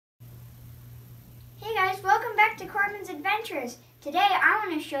Welcome back to Qorbin's Adventures. Today I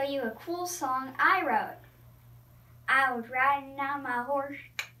want to show you a cool song I wrote. I was riding on my horse,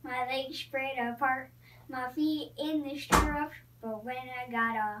 my legs spread apart, my feet in the stirrups, but when I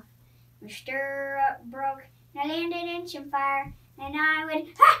got off, my stirrup broke and I landed in some fire, and I went,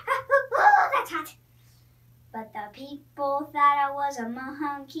 ha, ha, ha, that's hot. But the people thought I was a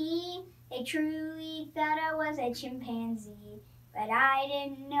monkey. They truly thought I was a chimpanzee. But I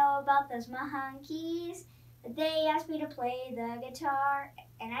didn't know about those monkeys. But they asked me to play the guitar,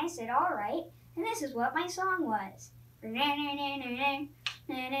 and I said, all right. And this is what my song was.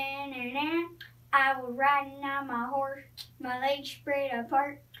 I was riding on my horse, my legs spread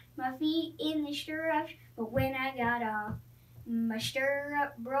apart, my feet in the stirrups, but when I got off, my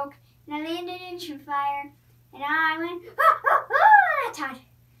stirrup broke, and I landed in some fire, and I went, ah, ah, ah, that's hot.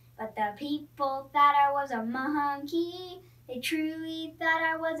 But the people thought I was a monkey. They truly thought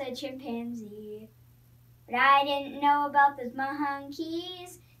I was a chimpanzee. But I didn't know about those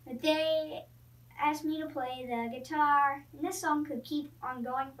monkeys, but they asked me to play the guitar, and this song could keep on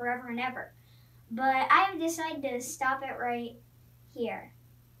going forever and ever. But I have decided to stop it right here.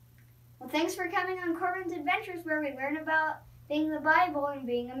 Well, thanks for coming on Qorbin's Adventures, where we learn about being the Bible and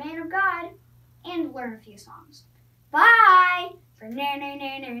being a man of God, and learn a few songs. Bye! For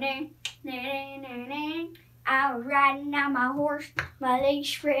I was riding on my horse, my legs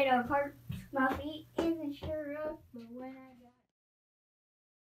spread apart, my feet in the stirrup, but when I